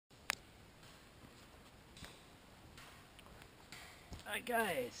Hi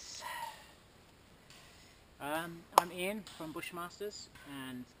guys, I'm Ian from Bushmasters,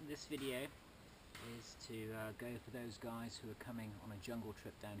 and this video is to go for those guys who are coming on a jungle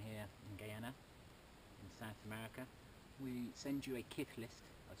trip down here in Guyana in South America. We send you a kit list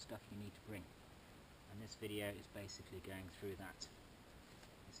of stuff you need to bring, and this video is basically going through that.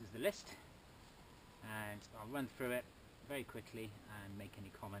 This is the list, and I'll run through it very quickly and make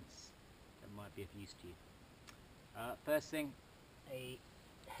any comments that might be of use to you. First thing, a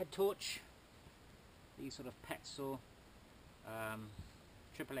head torch. These sort of Petzl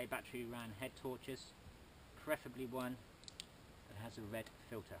AAA battery ran head torches, preferably one that has a red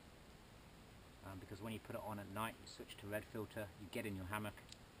filter, because when you put it on at night, you switch to red filter, you get in your hammock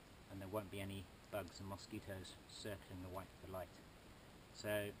and there won't be any bugs and mosquitoes circling the white of the light.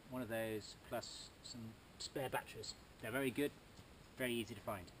 So one of those plus some spare batteries. They're very good, very easy to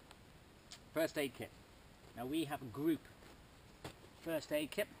find. First aid kit. Now we have a group first aid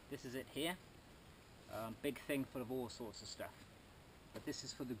kit. This is it here. Big thing full of all sorts of stuff. But this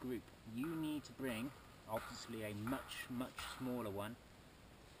is for the group. You need to bring, obviously, a much smaller one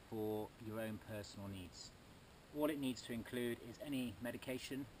for your own personal needs. All it needs to include is any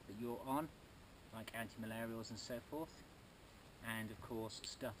medication that you're on, like anti-malarials and so forth, and of course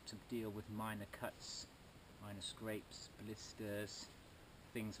stuff to deal with minor cuts, minor scrapes, blisters,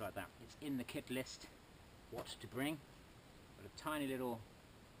 things like that. It's in the kit list what to bring, but a tiny little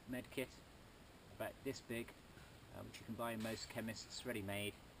med kit about this big, which you can buy in most chemists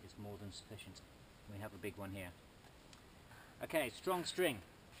ready-made, is more than sufficient. We have a big one here. Okay, strong string.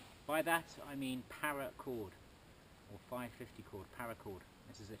 By that I mean paracord, or 550 cord, paracord.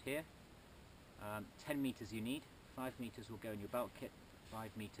 This is it here. 10 meters you need. 5 meters will go in your belt kit.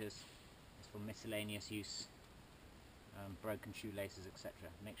 5 meters is for miscellaneous use, broken shoelaces, etc.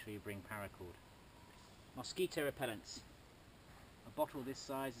 Make sure you bring paracord. Mosquito repellents. A bottle this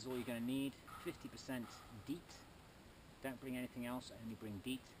size is all you're going to need. 50% DEET. Don't bring anything else, only bring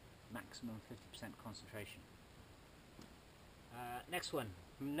DEET. Maximum 50% concentration. Next one,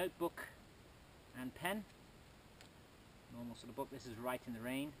 notebook and pen. Normal sort of book. This is Write in the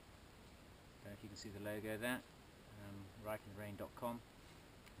Rain. Don't know if you can see the logo there. writeintherain.com,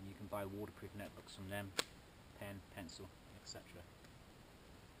 and you can buy waterproof notebooks from them. Pen, pencil, etc.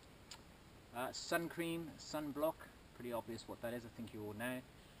 Sun cream, sunblock, pretty obvious what that is, I think you all know.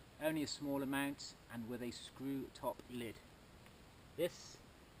 Only a small amount and with a screw top lid. This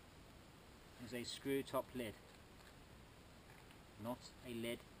is a screw top lid, not a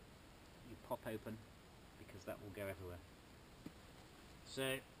lid you pop open, because that will go everywhere. So,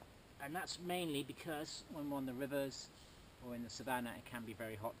 and that's mainly because when we're on the rivers or in the savannah it can be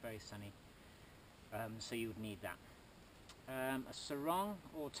very hot, very sunny, so you would need that. A sarong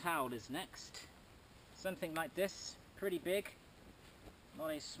or towel is next. Something like this, pretty big,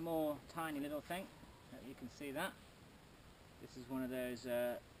 not a small tiny little thing. You can see that. This is one of those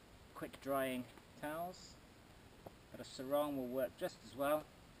quick drying towels, but a sarong will work just as well,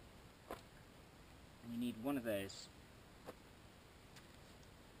 and you need one of those.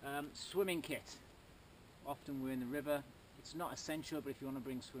 Swimming kit. Often we're in the river. It's not essential, but if you want to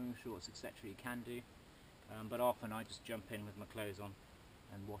bring swimming shorts, etc., you can do. But often I just jump in with my clothes on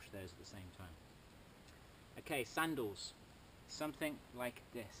and wash those at the same time. Okay, sandals. Something like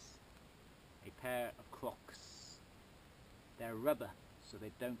this. A pair of Crocs. They're rubber, so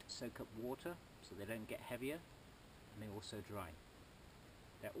they don't soak up water, so they don't get heavier, and they also dry.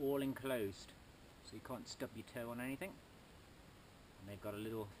 They're all enclosed, so you can't stub your toe on anything. And they've got a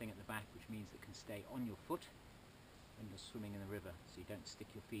little thing at the back which means it can stay on your foot when you're swimming in the river, so you don't stick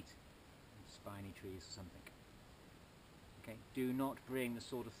your feet in spiny trees or something. Okay, do not bring the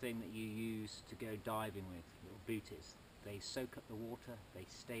sort of thing that you use to go diving with, little booties. They soak up the water, they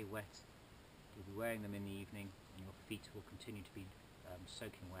stay wet, you'll be wearing them in the evening and your feet will continue to be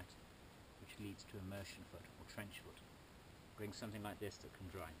soaking wet, which leads to immersion foot or trench foot. Bring something like this that can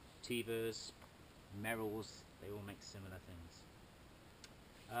dry. Tevas, Merrells, they all make similar things.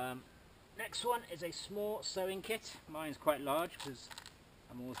 Next one is a small sewing kit. Mine's quite large because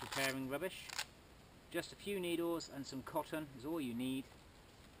I'm always repairing rubbish. Just a few needles and some cotton is all you need.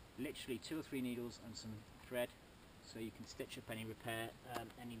 Literally 2 or 3 needles and some thread, so you can stitch up any repair,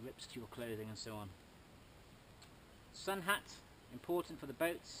 any rips to your clothing and so on. Sun hat, important for the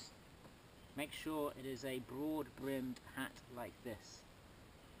boats. Make sure it is a broad brimmed hat like this.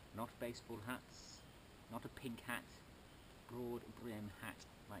 Not baseball hats, not a pink hat, broad brim hat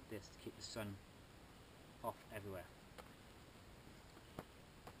like this to keep the sun off everywhere.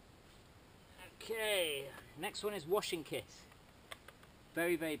 Okay, next one is washing kit.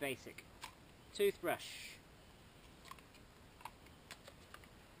 Very basic. Toothbrush,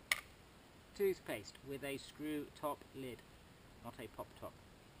 toothpaste with a screw top lid, not a pop top.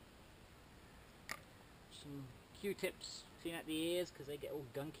 Some Q-tips, clean out the ears because they get all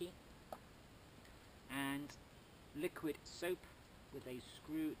gunky. And liquid soap with a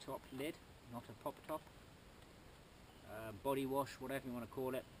screw top lid, not a pop top. Body wash, whatever you want to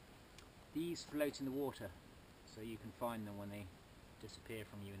call it. These float in the water, so you can find them when they disappear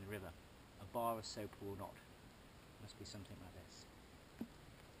from you in the river. A bar of soap will not. Must be something like this.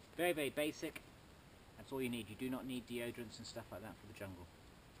 Very, very basic. That's all you need. You do not need deodorants and stuff like that for the jungle.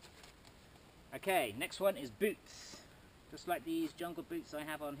 Okay, next one is boots. Just like these jungle boots I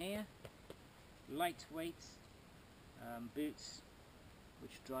have on here. Lightweight boots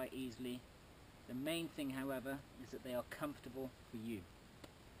which dry easily. The main thing, however, is that they are comfortable for you.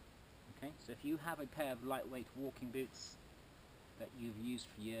 Okay, so if you have a pair of lightweight walking boots that you've used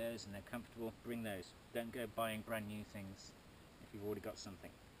for years and they're comfortable, bring those. Don't go buying brand new things if you've already got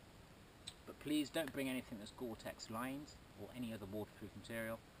something. But please don't bring anything that's Gore-Tex lined or any other waterproof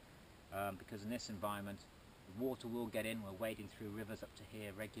material, because in this environment the water will get in. We're wading through rivers up to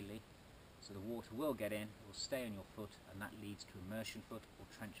here regularly, so the water will get in, it will stay on your foot, and that leads to immersion foot or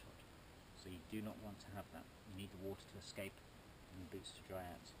trench foot. So you do not want to have that. You need the water to escape and the boots to dry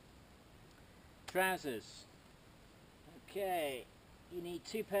out. Trousers. Okay, you need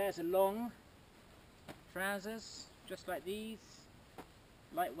 2 pairs of long trousers, just like these.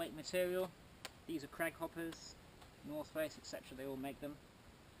 Lightweight material. These are Crag Hoppers, North Face, etc. They all make them.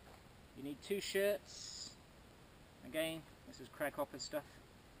 You need 2 shirts. Again, this is Crag Hopper stuff.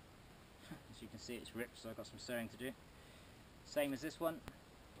 As you can see, it's ripped, so I've got some sewing to do. Same as this one.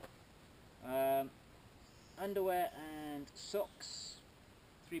 Underwear and socks.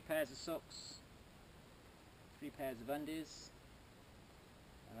 3 pairs of socks. 3 pairs of undies.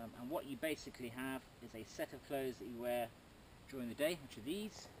 And what you basically have is a set of clothes that you wear during the day, which are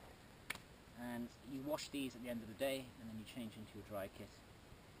these. And you wash these at the end of the day, and then you change into your dry kit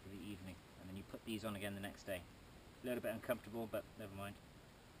for the evening. And then you put these on again the next day. A little bit uncomfortable, but never mind.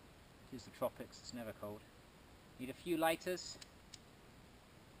 Here's the tropics, it's never cold. Need a few lighters.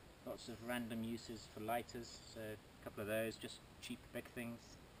 Lots of random uses for lighters, so a couple of those, just cheap big things.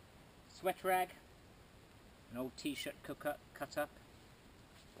 Sweat rag, an old t-shirt cut up,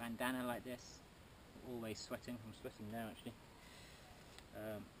 bandana like this. Always sweating, I'm sweating now actually.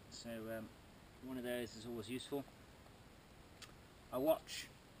 One of those is always useful. A watch.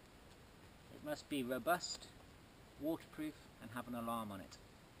 It must be robust, waterproof, and have an alarm on it.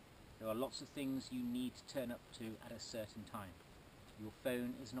 There are lots of things you need to turn up to at a certain time. Your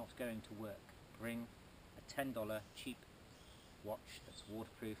phone is not going to work. Bring a $10 cheap watch that's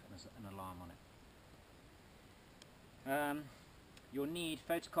waterproof and has an alarm on it. You'll need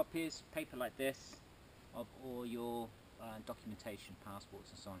photocopies, paper like this, of all your documentation,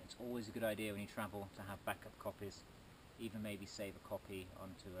 passports and so on. It's always a good idea when you travel to have backup copies, even maybe save a copy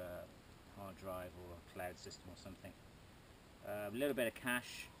onto a hard drive or a cloud system or something. A little bit of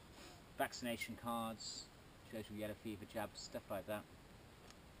cash, vaccination cards, shows you yellow fever jabs, stuff like that.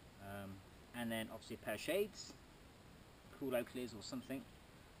 And then obviously a pair of shades, cool Oakleys or something,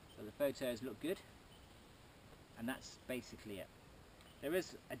 so the photos look good. And that's basically it. There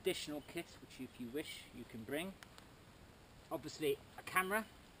is additional kit which, if you wish, you can bring. Obviously a camera.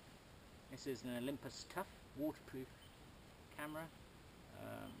 This is an Olympus Tough waterproof camera,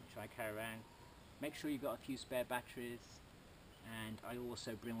 which I carry around. Make sure you've got a few spare batteries, and I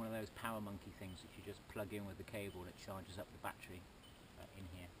also bring one of those Power Monkey things which you just plug in with the cable that charges up the battery in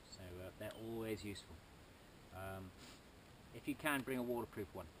here. So they're always useful. If you can, bring a waterproof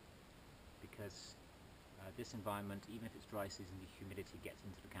one, because this environment, even if it's dry season, the humidity gets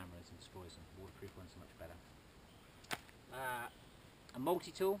into the cameras and destroys them. Waterproof ones are much better. A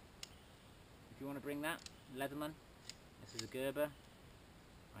multi-tool, if you want to bring that. Leatherman. This is a Gerber.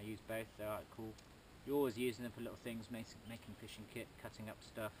 I use both, they're cool. You're always using them for little things, making fishing kit, cutting up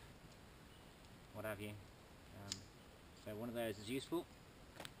stuff, what have you. So one of those is useful.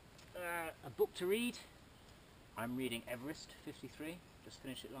 A book to read. I'm reading Everest 53, just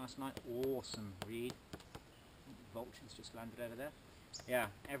finished it last night. Awesome read. Vultures just landed over there. Yeah,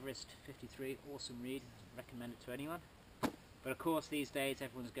 Everest 53, awesome read. Recommend it to anyone. But of course these days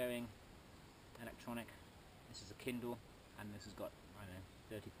everyone's going electronic. This is a Kindle, and this has got, I don't know,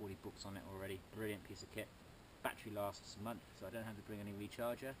 30-40 books on it already. Brilliant piece of kit. Battery lasts a month, so I don't have to bring any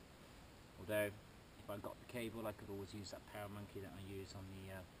recharger. Although, if I got the cable, I could always use that Power Monkey that I use on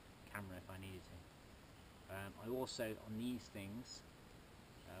the camera if I needed to. I also, on these things,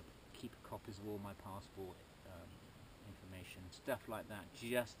 keep copies of all my passport information, stuff like that,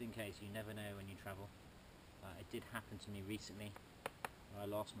 just in case. You never know when you travel. It did happen to me recently. I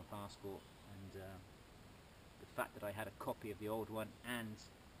lost my passport and the fact that I had a copy of the old one, and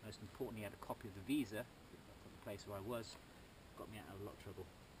most importantly I had a copy of the visa for the place where I was, got me out of a lot of trouble.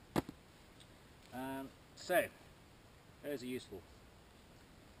 So those are useful.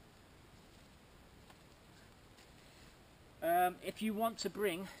 If you want to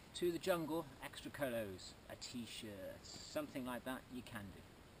bring to the jungle extra colos, a t-shirt, something like that, you can do.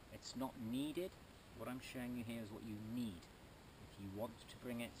 It's not needed. What I'm showing you here is what you need. If you want to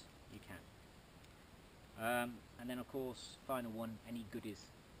bring it, you can. And then of course, final one, any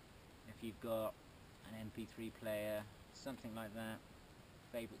goodies. If you've got an MP3 player, something like that,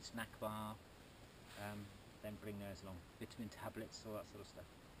 favourite snack bar, then bring those along. Vitamin tablets, all that sort of stuff.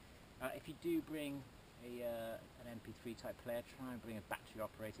 If you do bring an MP3 type player, try and bring a battery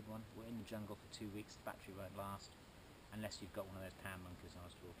operated one. We're in the jungle for 2 weeks, the battery won't last unless you've got one of those pan monkeys I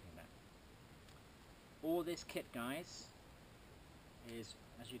was talking about. All this kit, guys, is,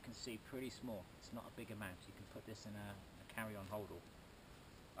 as you can see, pretty small. It's not a big amount. You can put this in a carry-on holdall.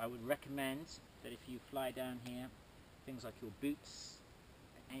 I would recommend that if you fly down here, things like your boots,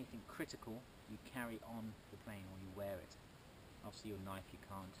 anything critical, you carry on the plane or you wear it. Obviously your knife you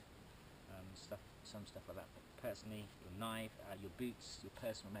can't, some stuff like that, but personally your knife, your boots, your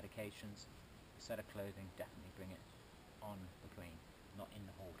personal medications, a set of clothing, definitely bring it on the plane, not in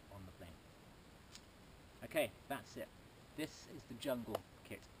the hold, on the plane. Okay, that's it. This is the jungle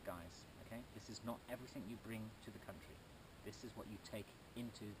kit, guys. Okay, this is not everything you bring to the country. This is what you take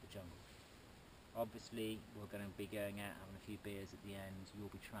into the jungle. Obviously we're going to be going out, having a few beers at the end,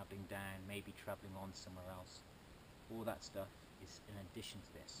 you'll be travelling down, maybe travelling on somewhere else. All that stuff is in addition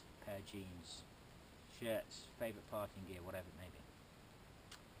to this. A pair of jeans, shirts, favourite partying gear, whatever it may be.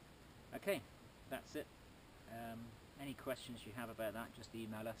 Okay, that's it. Any questions you have about that, just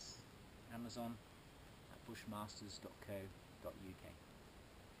email us, Amazon at bushmasters.co.uk,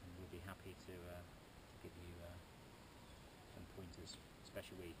 and we'll be happy to give you some pointers,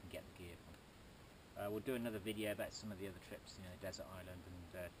 especially where you can get the gear from. We'll do another video about some of the other trips, you know, desert island and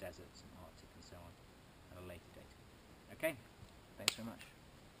deserts and Arctic and so on, at a later date. Okay, thanks very much.